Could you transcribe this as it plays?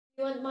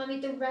You want mommy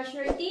to brush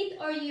your teeth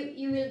or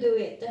you will do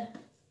it?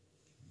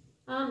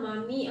 Ah,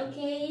 mommy.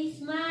 Okay,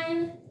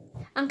 smile.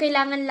 Ang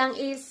kailangan lang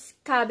is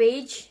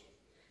cabbage.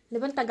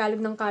 Ano ba ang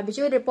Tagalog ng cabbage?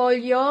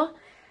 Repolyo,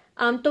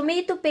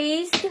 tomato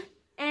paste,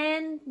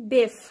 and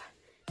beef.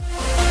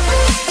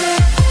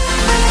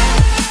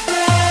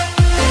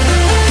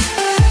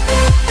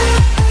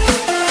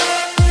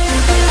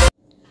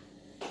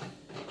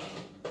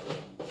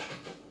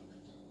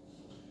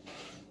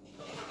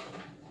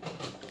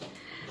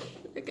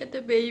 Look at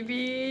the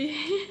baby.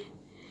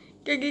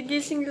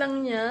 Kagigising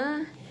lang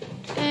niya.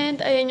 And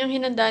ayan yung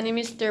hinanda ni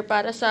Mr.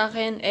 para sa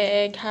akin.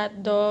 Egg,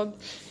 hotdog,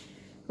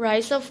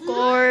 rice of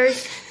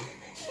course.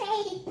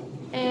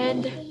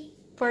 And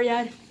for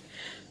yan.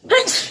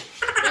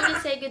 Can you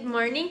say good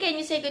morning? Can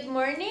you say good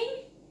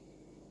morning?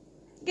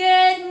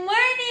 Good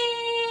morning!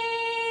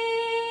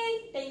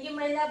 Thank you,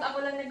 my love.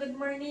 Ako lang na good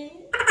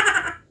morning.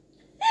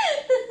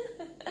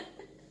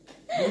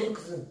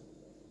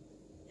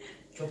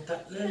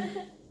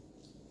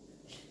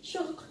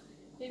 Shock.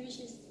 Maybe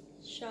she's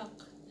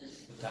shocked.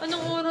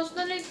 Anong oras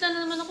na? Late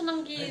na naman ako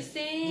ng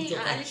gising.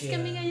 Aalis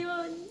kami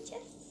ngayon.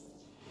 Yes!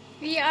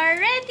 We are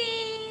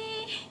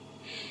ready!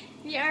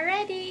 We are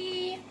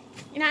ready!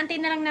 Inaantay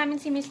na lang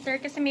namin si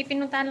Mr. kasi may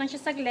pinuntahan lang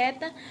siya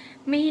saglit.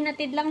 May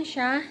hinatid lang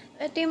siya.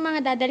 Ito yung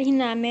mga dadalhin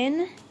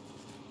namin.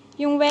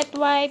 Yung wet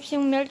wipes,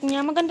 yung milk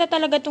niya. Maganda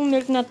talaga tong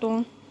milk na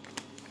to.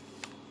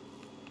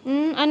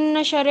 Ano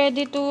na siya?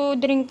 Ready to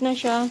drink na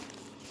siya.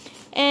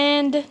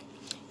 And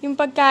yung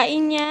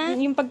pagkain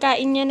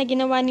niya na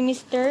ginawa ni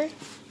Mr.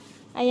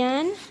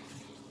 Ayan.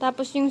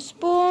 Tapos yung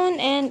spoon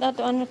and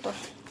ano to.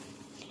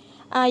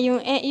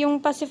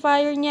 Yung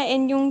pacifier niya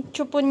and yung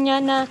chupon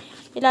niya na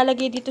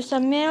ilalagay dito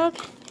sa milk.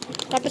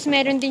 Tapos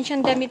meron din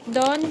siyang damit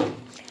doon.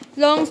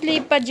 Long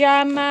sleeve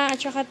pajama at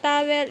saka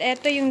towel.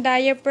 Ito yung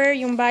diaper,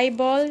 yung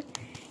Bible.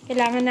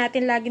 Kailangan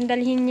natin laging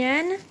dalhin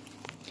yan.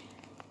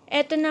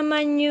 Ito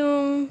naman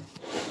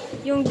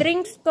yung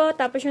drinks ko.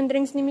 Tapos yung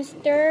drinks ni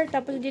Mr.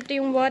 Tapos dito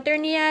yung water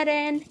ni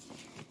Yaren.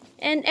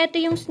 And ito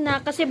yung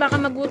snack. Kasi baka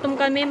magutom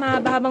kami.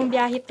 Mahaba-habang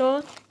biyahe to.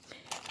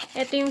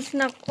 Ito yung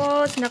snack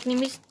ko. Snack ni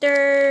Mr.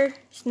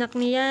 Snack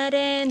ni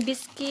Yaren.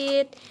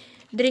 Biscuit.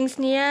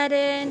 Drinks ni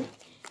Yaren.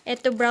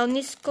 Ito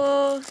brownies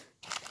ko.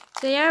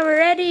 So yeah,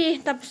 we're ready.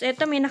 Tapos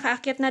ito may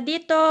nakaakyat na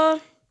dito.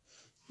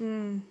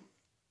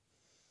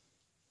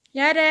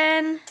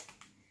 Yaren.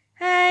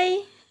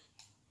 Hi.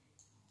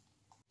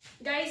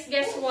 Guys,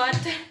 guess what?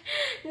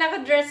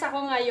 Nakadress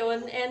ako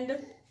ngayon. And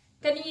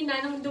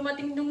kanina, nung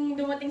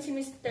dumating si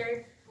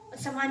Mr. Ang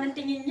sama ng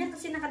tingin niya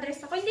kasi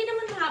nakadress ako. Hindi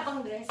naman mahabang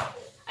dress.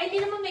 Ay,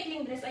 hindi naman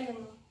maikling dress.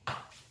 Ayan mo.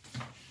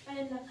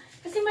 Ayan lang.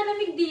 Kasi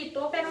malamig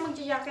dito, pero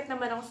mag-jacket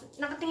naman ako.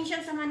 Nakatingin siya,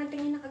 ang sama ng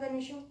tingin,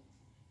 nakaganon siya.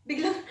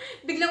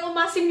 Biglang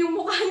umasim yung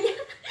mukha niya.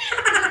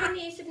 Kaya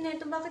iniisip na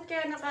ito, bakit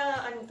kaya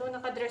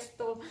nakadress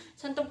to?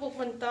 Saan to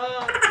pupunta?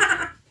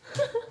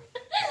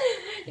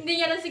 Hindi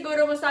niya lang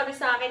siguro masabi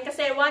sa akin.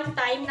 Kasi one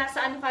time,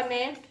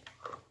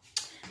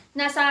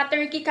 nasa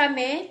Turkey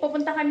kami.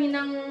 Pupunta kami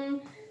ng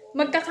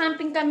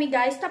magka-camping kami,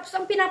 guys. Tapos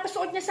ang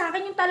pinapasuot niya sa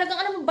akin, yung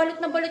talagang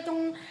balot na balot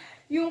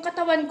yung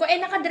katawan ko.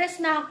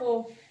 Nakadress na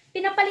ako.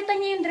 Pinapalitan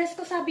niya yung dress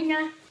ko. Sabi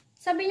niya,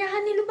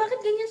 Hanilo,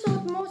 bakit ganyan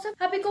suot mo?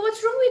 Sabi ko, what's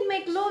wrong with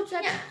my clothes?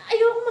 Sabi niya,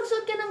 ayoko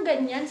magsuot ka ng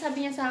ganyan.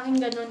 Sabi niya sa akin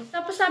ganun.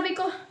 Tapos sabi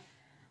ko,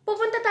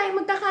 pupunta tayo,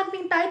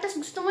 magka-camping tayo.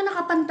 Tapos gusto mo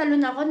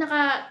nakapantalon ako,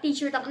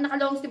 naka-t-shirt ako,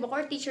 naka-long sleeve ako,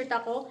 or t-shirt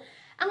ako.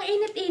 Ang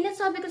init-init,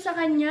 sabi ko sa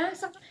kanya.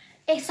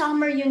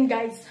 Summer yun,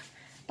 guys.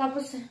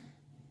 Tapos,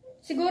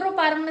 siguro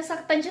parang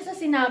nasaktan siya sa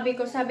sinabi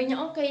ko. Sabi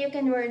niya, okay, you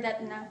can wear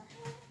that na.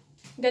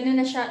 Ganun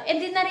na siya. And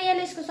then,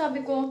 na-realize ko,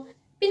 sabi ko,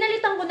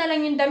 pinalitan ko na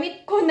lang yung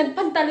damit ko.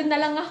 Nagpantalon na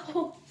lang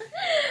ako.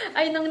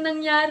 Ay, nang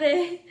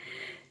nangyari.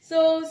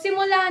 So,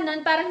 simula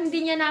nun, parang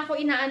hindi niya na ako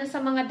inaano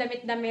sa mga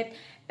damit-damit.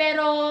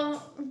 Pero,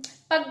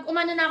 pag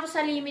umano na ako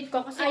sa limit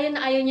ko, kasi ayaw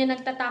na ayaw niya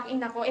nagtatakin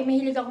ako.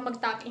 Mahilig ako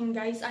magtakin,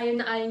 guys. Ayaw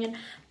na ayaw niya.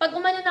 Pag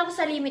umano na ako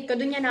sa limit ko,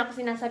 dun niya na ako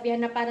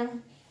sinasabihan na parang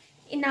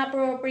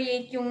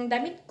inappropriate yung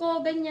damit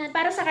ko, ganyan.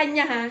 Para sa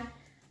kanya, ha?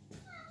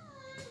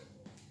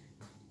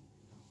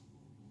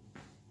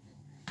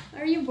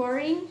 Are you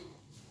boring?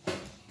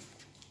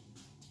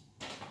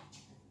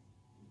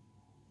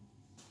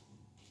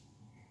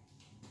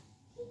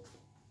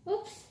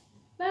 Oops.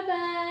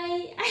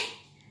 Bye-bye.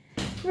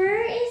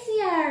 Where is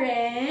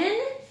Yaren?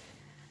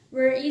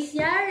 Where is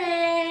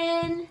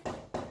Yaren?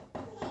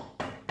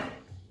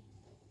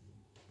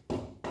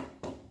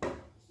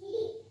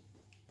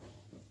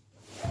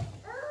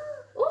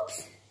 Oops.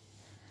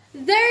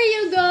 There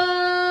you go.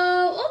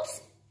 Oops.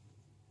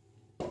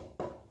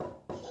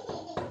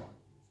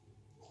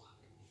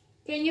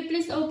 Can you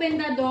please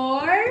open the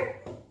door?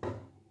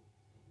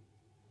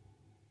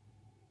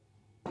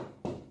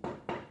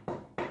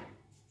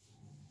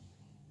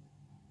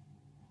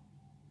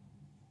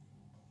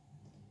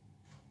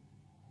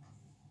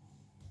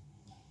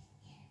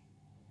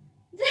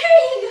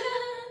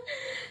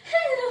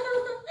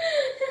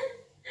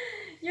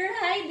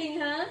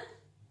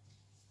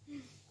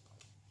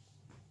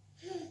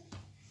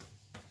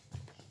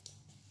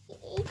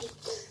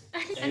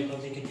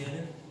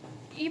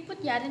 You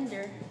put Yaren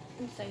there.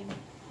 Inside.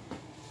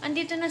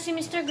 Andito na si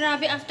Mr.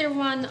 Grabe after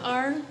 1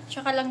 hour.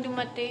 Tsaka lang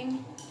dumating.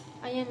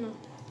 Ayan o.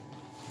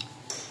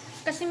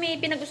 Kasi may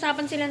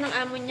pinag-usapan sila ng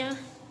amo niya.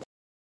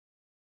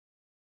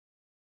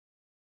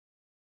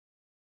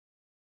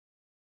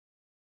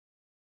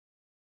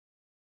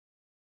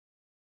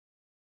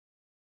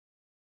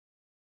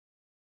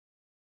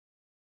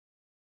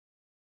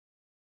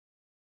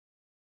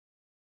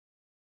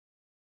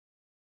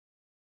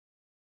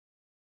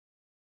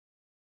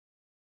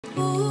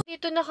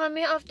 Dito na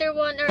kami after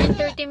 1 hour and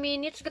 30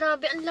 minutes.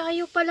 Grabe, ang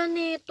layo pala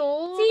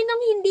nito.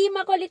 Sinong hindi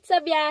makulit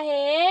sa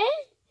biyahe?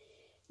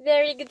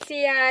 Very good si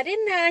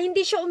Yaren ha.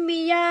 Hindi siya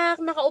umiyak.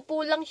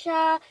 Nakaupo lang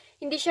siya.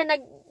 Hindi siya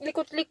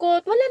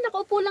naglikot-likot. Wala,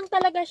 nakaupo lang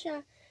talaga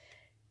siya.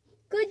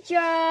 Good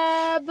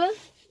job!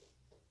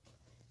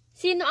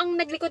 Sino ang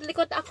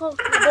naglikot-likot? Ako.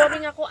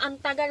 Boring ako.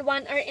 Ang tagal.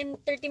 1 hour and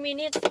 30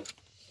 minutes.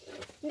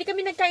 Hindi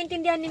kami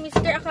nagkaintindihan ni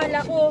Mr.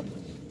 Akala ko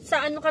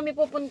sa ano kami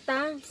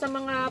pupunta. Sa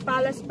mga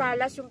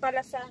palas-palas. Yung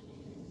pala sa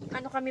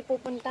ano kami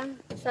pupunta.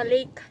 Sa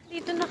lake.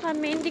 Dito na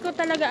kami. Hindi ko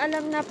talaga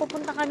alam na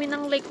pupunta kami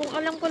ng lake. Kung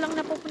alam ko lang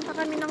na pupunta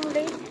kami ng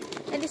lake,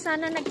 edi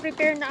sana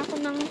nag-prepare na ako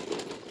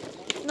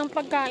ng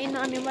pagkain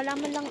namin. Wala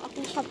man lang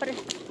akong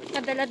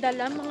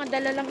kadala-dala. Mga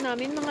dala lang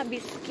namin. Mga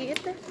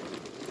biscuit.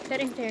 Pero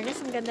in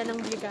fairness, ang ganda ng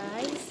view,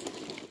 guys.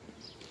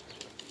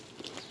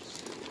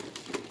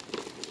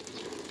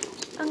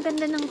 Ang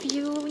ganda ng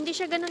view. Hindi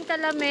siya ganun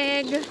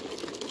kalamig.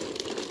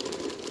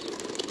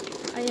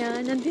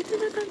 Ayan, nandito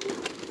na kami.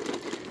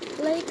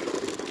 Like,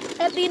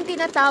 eto yung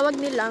tinatawag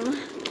nilang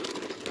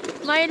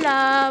my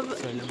love.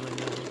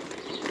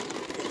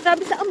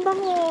 Sabi sa ang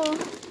bango.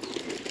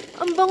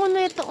 Ang bango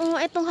na ito.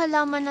 Itong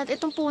halaman na,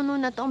 itong puno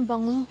na ito, ang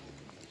bango.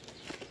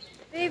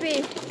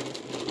 Baby.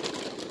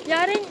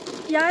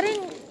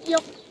 Yaren,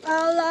 yok,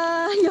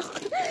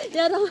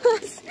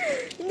 yaramas.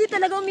 Hindi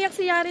talaga umiyak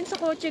si Yaren sa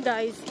kotse,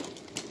 guys.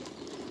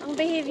 Ang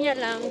behave niya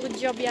lang.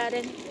 Good job,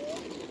 Yaren.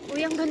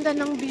 Uy, ang ganda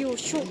ng view.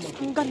 Shoot,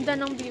 ang ganda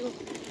ng view.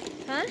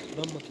 Ha?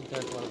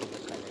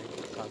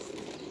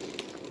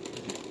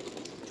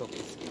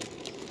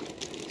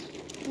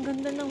 Ang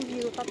ganda ng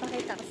view.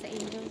 Papakita ko sa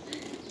inyo.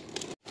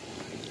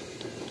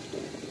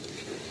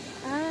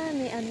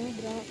 May ano,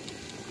 bro.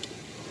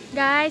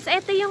 Guys,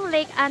 ito yung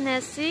Lake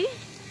ANNECY.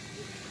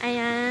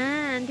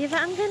 Ayan. Di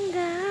ba ang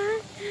ganda?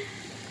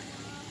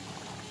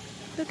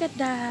 Look at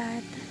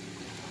that.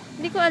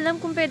 Hindi ko alam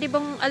kung pwede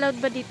bang allowed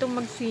ba dito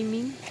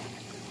mag-swimming.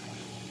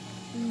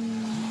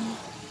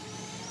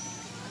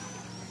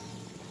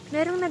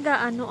 Merong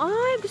nag-ano.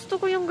 Ay,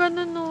 gusto ko yung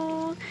gano'n,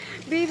 no.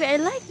 Baby,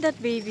 I like that,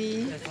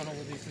 baby.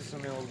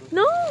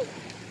 No!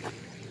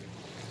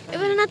 It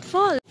will not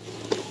fall.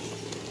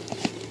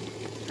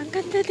 Ang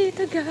ganda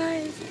dito,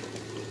 guys.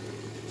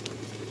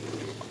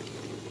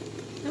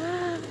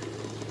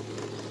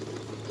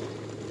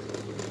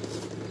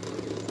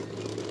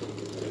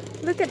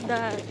 Look at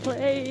that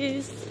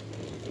place.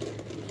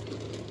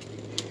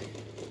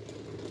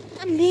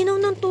 Ang linaw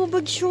ng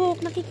tubig,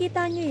 Shook.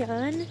 Nakikita niyo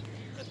yan?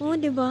 Oh,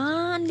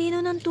 diba? Ang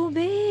linaw ng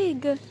tubig.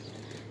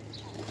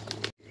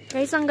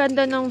 Guys, ang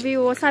ganda ng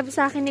view. Sabi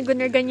sa akin ni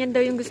Gunnar, ganyan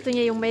daw yung gusto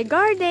niya. Yung may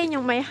garden,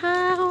 yung may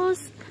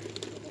house.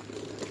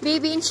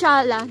 Baby,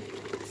 inshallah.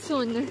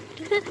 Soon.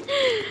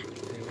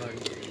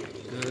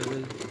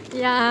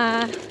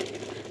 Yeah.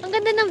 Ang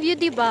ganda ng view,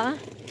 diba?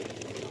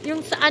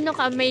 Yung sa ano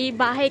ka, may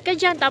bahay ka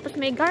dyan, tapos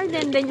may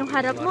garden, then yung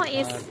harap mo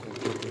is...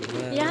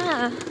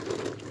 Yeah.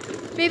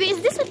 Baby, is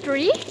this a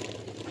tree?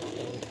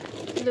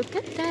 Look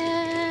at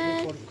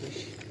that.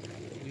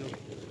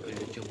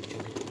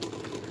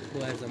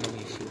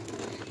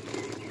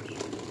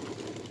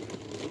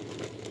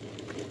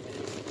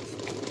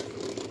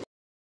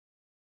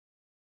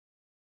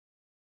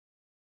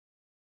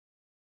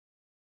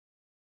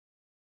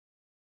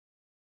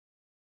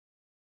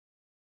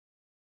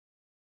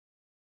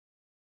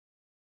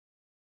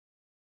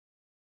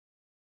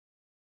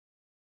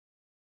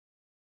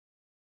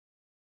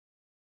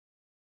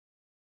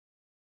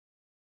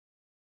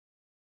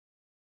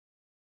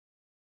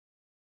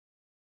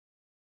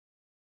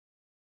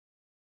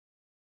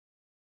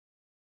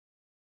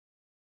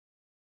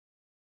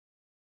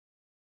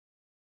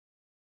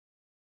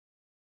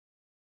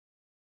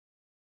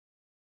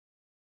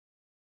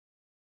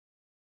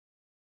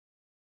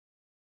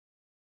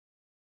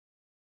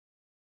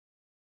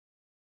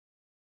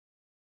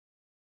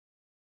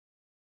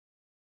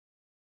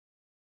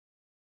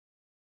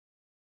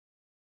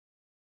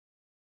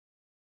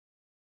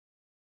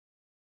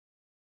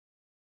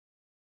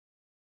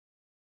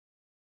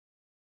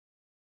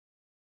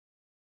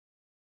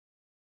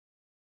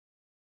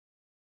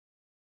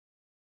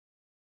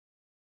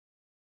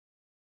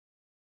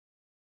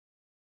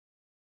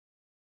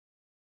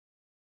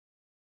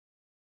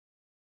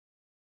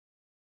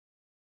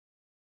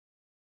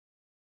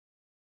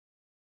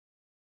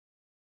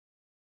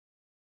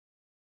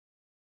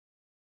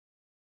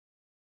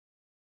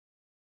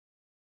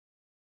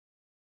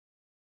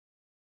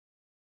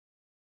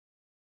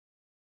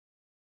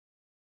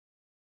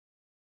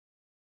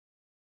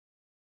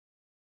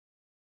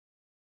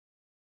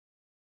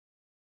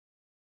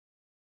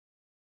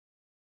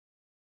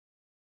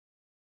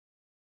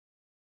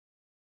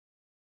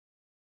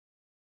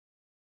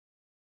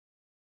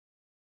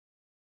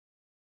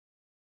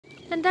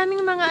 Ang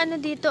daming mga ano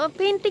dito. Oh,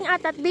 painting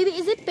ata. Baby,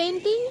 is it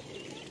painting?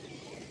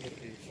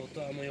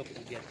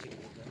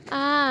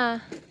 Ah.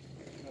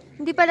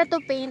 Hindi pala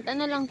to paint.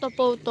 Ano lang to,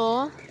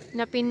 photo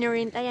na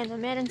pinrint. Ayan,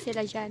 meron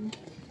sila dyan.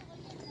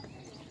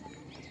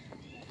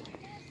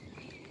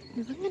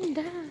 Diba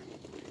ganda?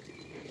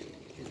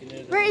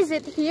 Where is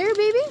it? Here,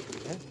 baby?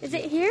 Is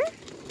it here?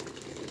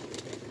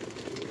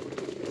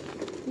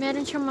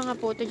 Meron siyang mga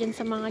photo dyan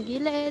sa mga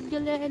gilid.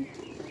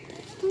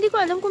 Hindi ko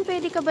alam kung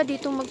pwede ka ba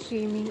dito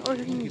mag-swimming or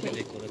hindi.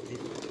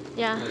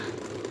 Yeah.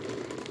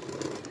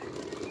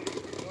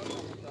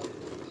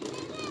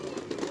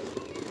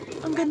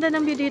 Ang ganda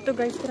ng view dito,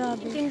 guys.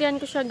 Grabe.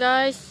 Tindihan ko siya,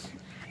 guys.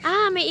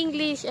 Ah, may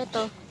English.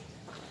 Ito.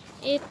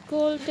 It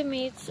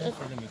cultivates.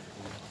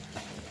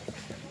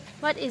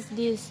 What is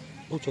this?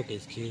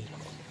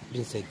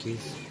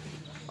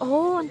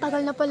 Oh, ang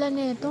tagal na pala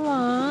nito,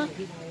 ah.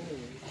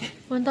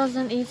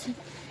 1,008.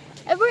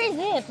 Where is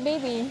it,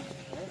 baby?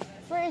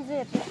 Where is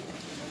it?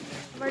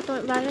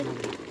 Wallet?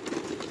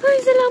 Ay,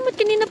 salamat.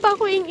 Kanina pa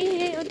ako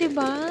ingi. O,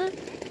 diba?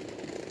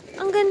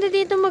 Ang ganda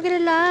dito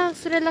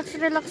mag-relax.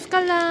 Relax ka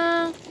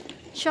lang.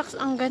 Shucks,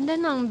 ang ganda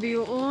ng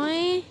view,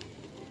 oy.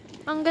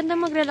 Ang ganda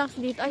mag-relax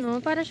dito. Ay,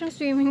 no, para siyang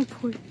swimming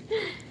pool.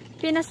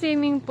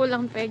 Pina-swimming pool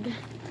ang peg.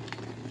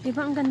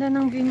 Diba, ang ganda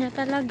ng view niya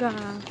talaga.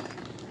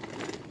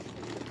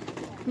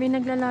 May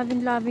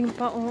naglalabing-labing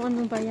pa. Oh,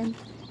 ano ba yan?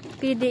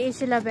 PDA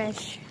sila,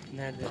 besh.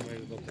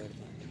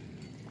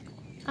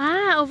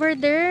 Ah, over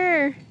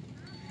there.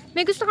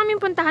 May gusto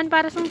kaming puntahan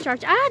para sa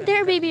church. Ah,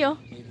 there, baby, oh.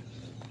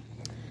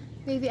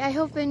 Baby, I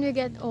hope when we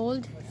get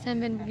old,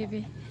 Seven,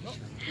 baby.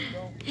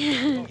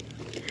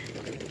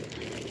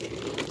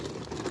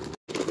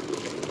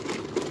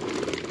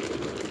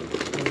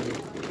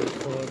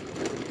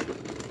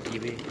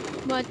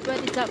 What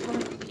is that for?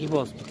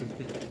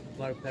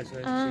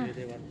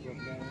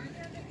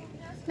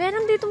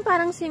 Meron ditong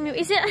parang swimming.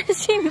 Is it a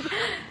swimming?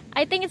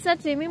 I think it's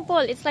not swimming pool.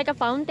 It's like a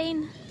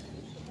fountain.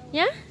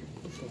 Yeah?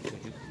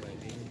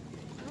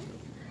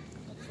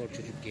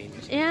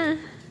 Yeah.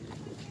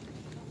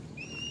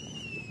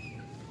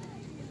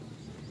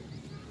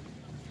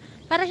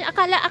 Para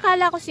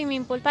akala ko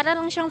swimming pool. Para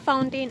lang siyang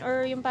fountain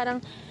or yung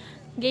parang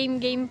game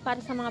para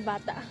sa mga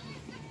bata.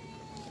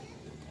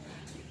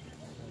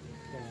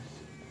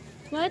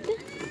 What?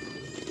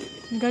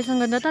 Guys,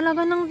 ang ganda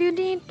talaga ng view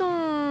dito.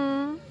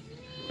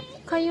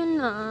 Kayo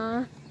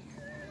na.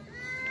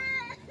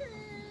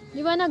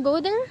 You wanna go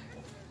there?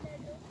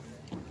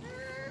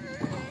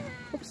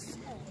 Oops.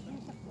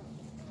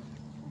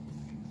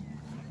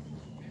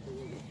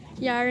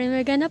 Yaren,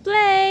 we're gonna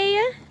play.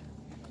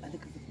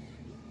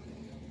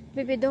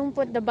 Baby, don't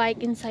put the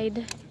bike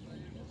inside.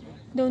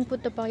 Don't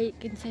put the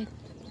bike inside.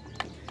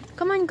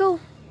 Come on,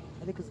 go.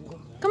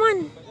 Come on.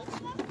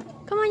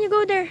 Come on, you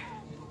go there.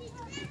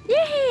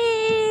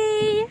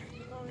 Yay!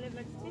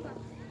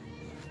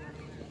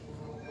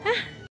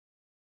 Huh?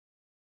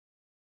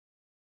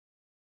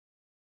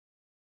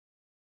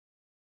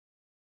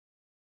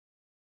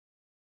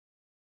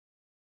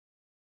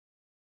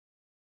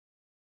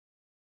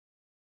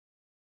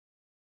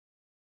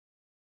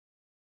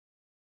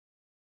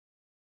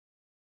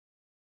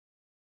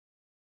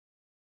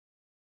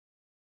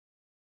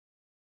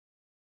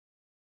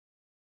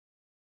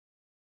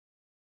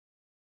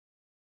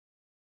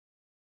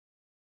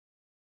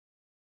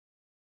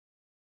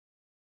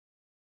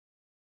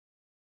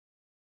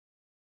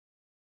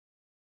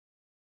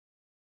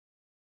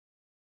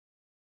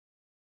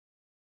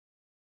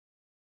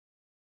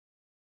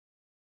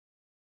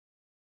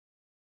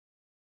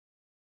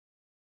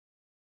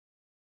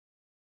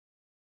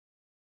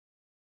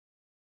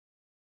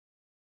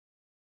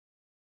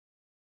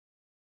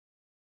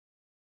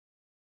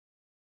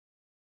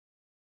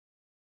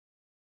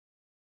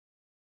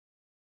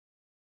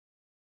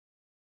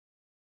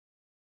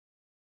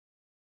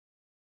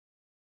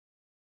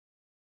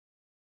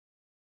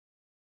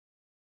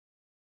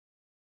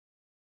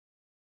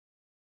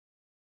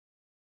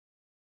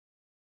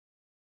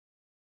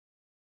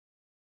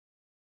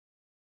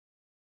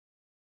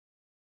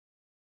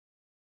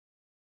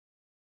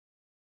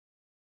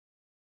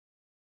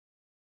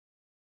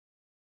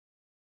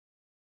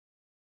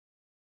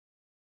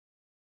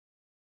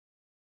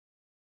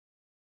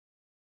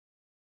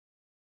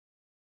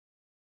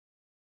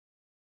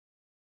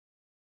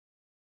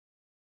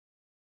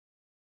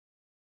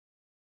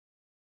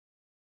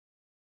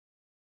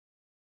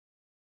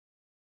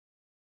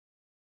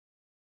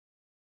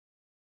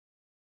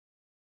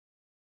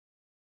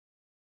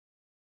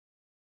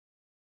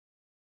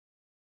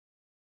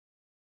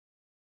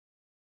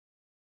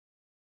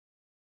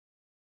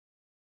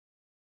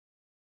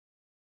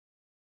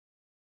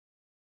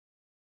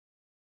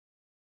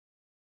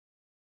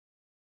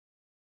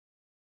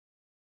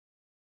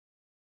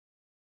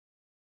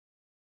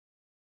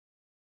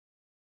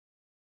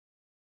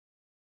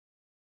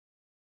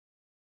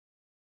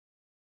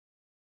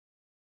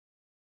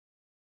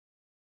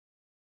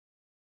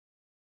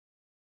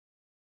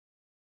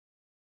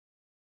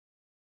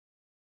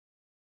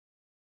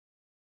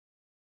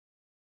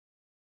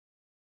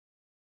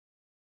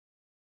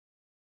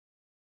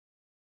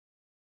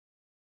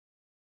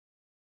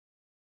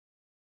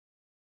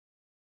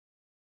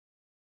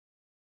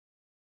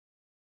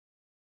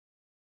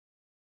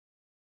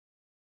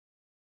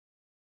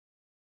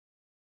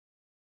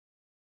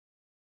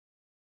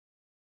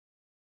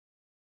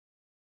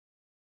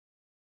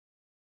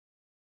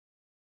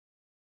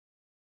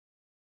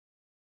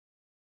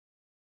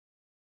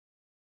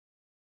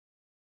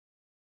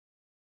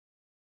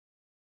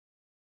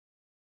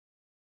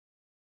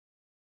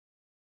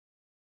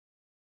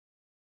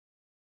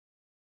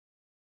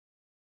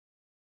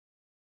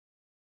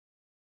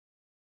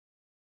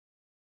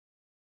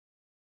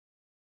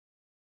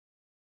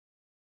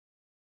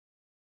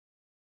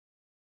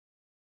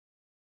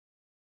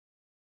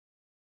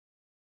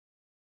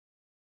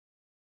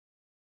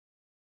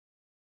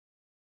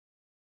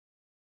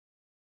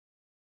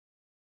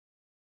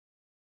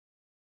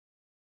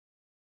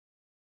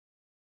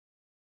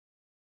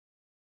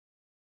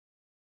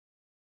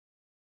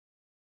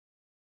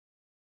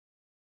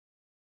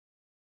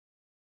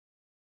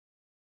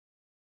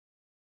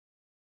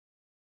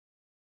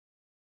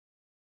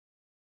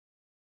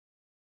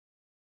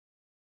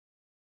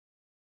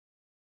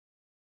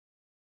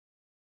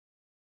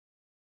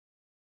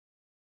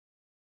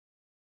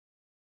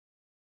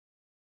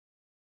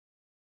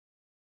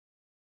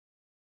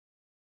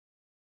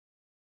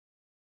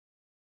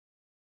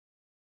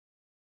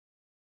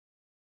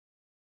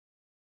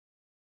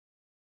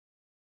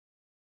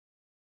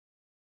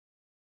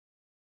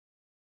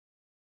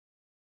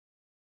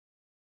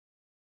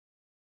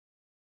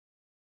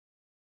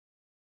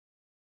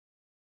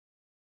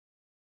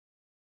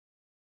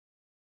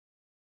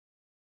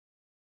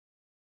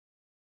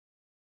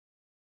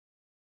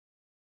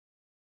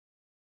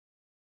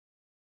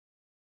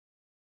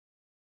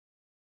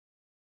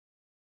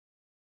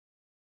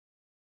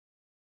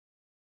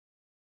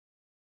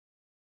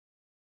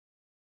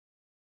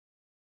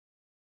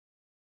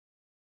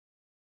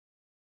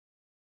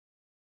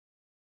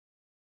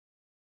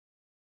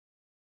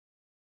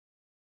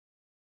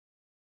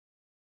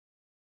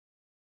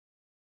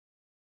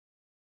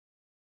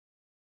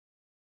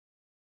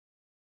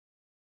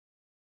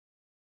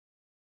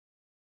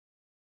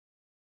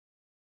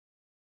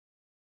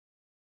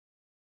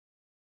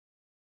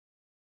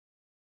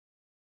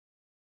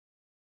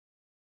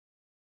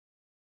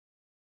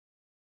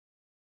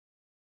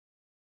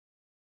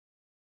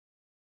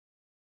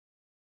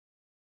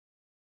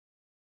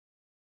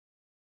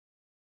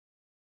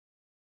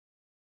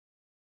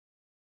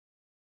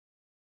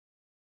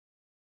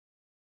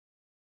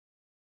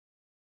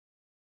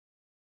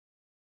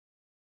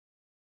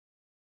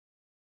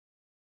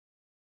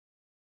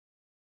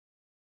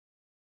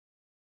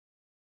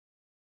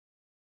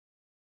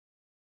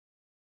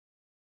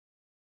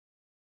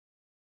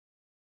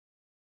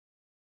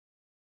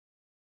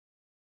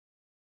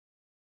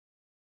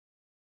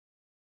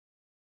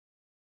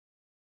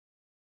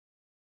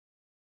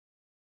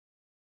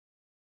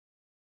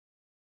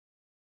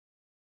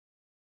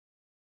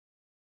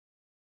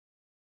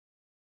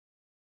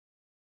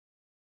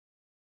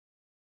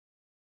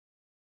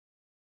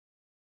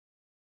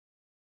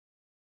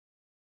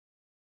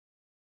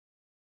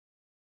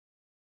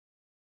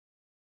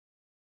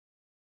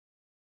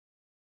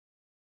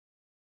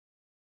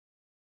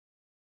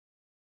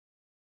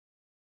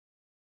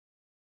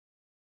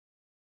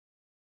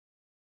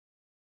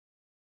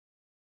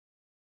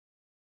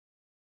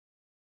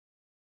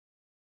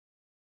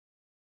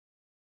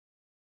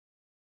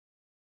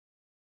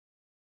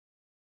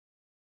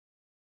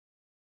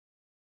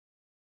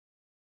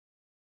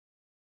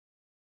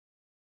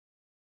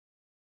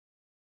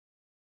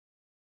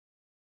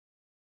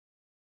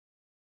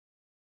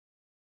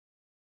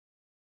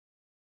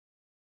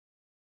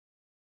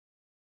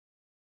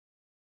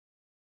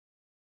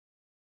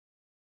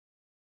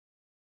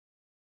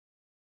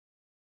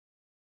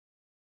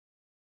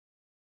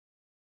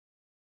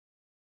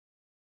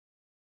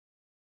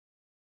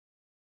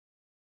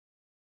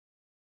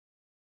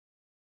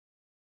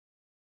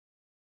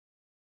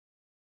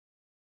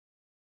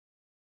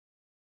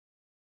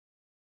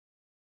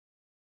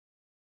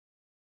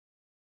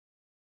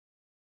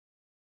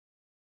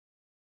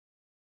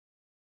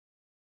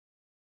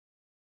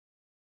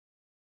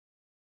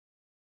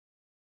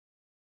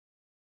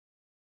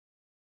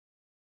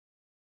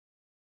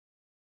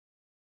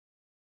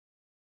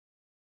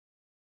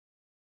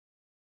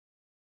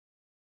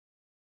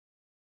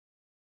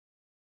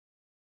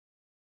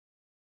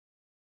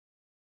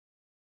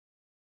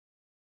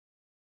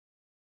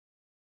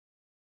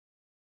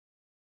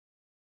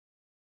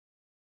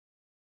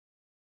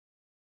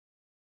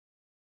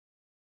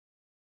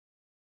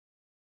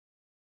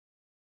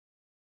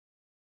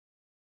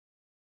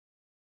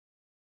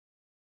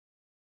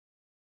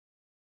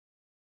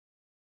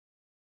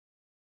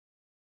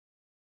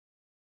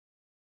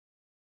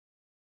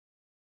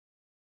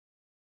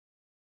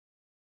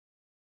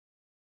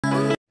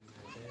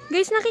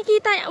 Guys,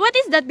 nakikita. What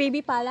is that,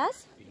 baby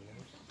palace?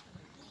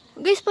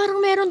 Guys, parang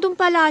meron dong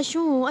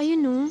palasyo.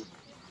 Ayun, oh.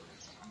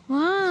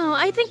 Wow,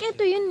 I think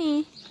ito yun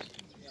eh.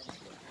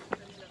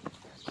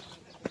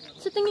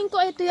 So, tingin ko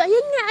ito yun.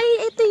 Ayun nga, ay,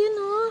 ito yun,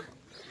 oh.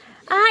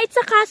 Ah, it's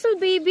a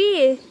castle,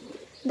 baby.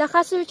 The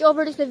castle which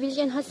overlooks the village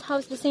and has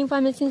housed the same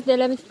family since the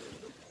 11th.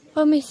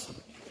 From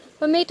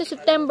May to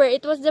September.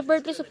 It was the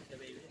birthplace of...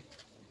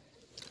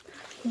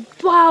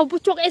 Wow,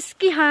 Puchok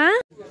Eski, ha?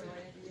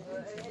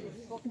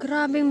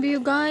 Grabe yung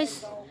view,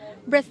 guys.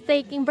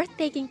 Breathtaking.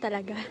 Breathtaking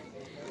talaga.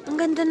 Ang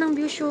ganda ng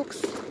view,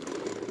 Shooks.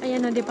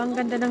 Ayan, o, diba? Ang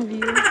ganda ng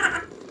view.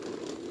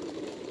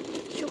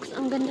 Shooks,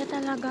 ang ganda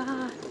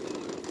talaga.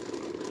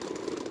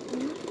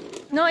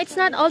 No, it's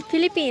not all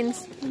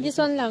Philippines. This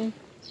one lang.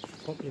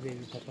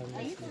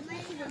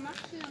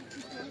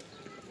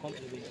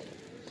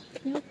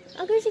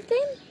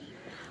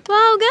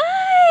 Wow,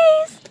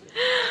 guys!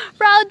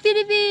 Proud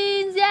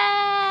Philippines!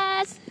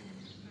 Yes!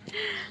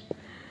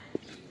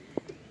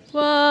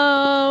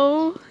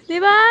 Wow!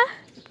 Diba?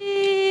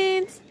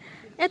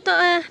 Ito,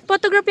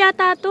 photograph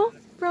yata to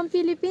from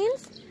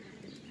Philippines.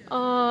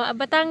 Oh,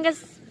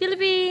 Batangas,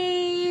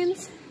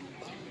 Philippines!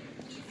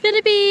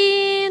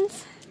 Philippines!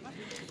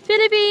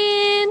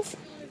 Philippines!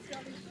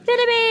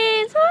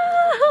 Philippines!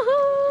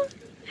 Woo!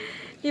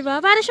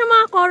 Diba? Para siyang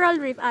mga coral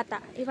reef ata.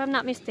 If I'm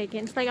not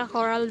mistaken. It's like a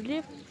coral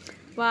reef.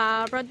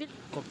 Wow.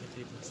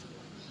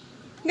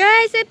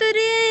 Guys, ito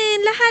rin.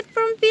 Lahat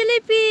from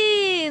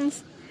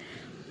Philippines.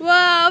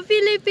 Wow.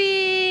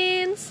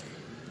 Philippines.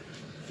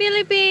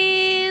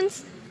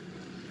 Philippines.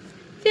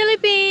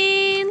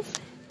 Philippines.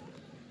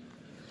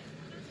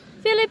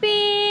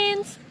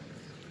 Philippines.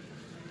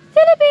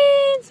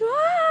 Philippines.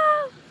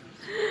 Wow.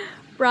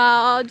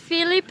 Proud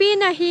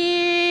Filipina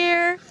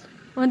here.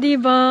 O,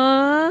 diba?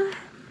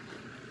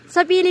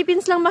 Sa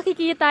Philippines lang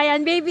makikita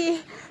yan, baby.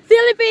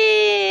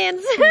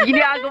 Philippines!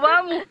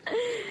 Ginagawa mo.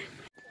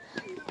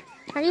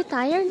 Are you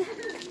tired?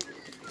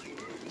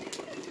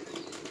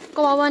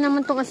 Kawawa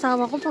naman tong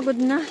asawa ko.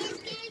 Pagod na.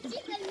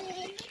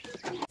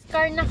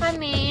 Car na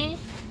kami.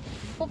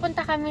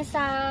 Pupunta kami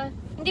sa...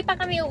 Hindi pa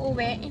kami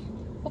uuwi.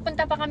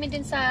 Pupunta pa kami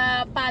din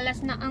sa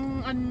palace na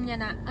ang ano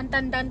niya na. Ang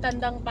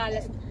tandang-tandang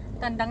palace.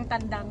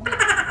 Tandang-tandang.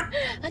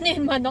 Ano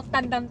yung manok?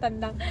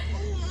 Tandang-tandang.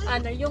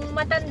 Ano, yung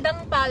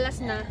matandang palace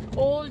na.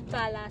 Old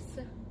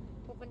palace.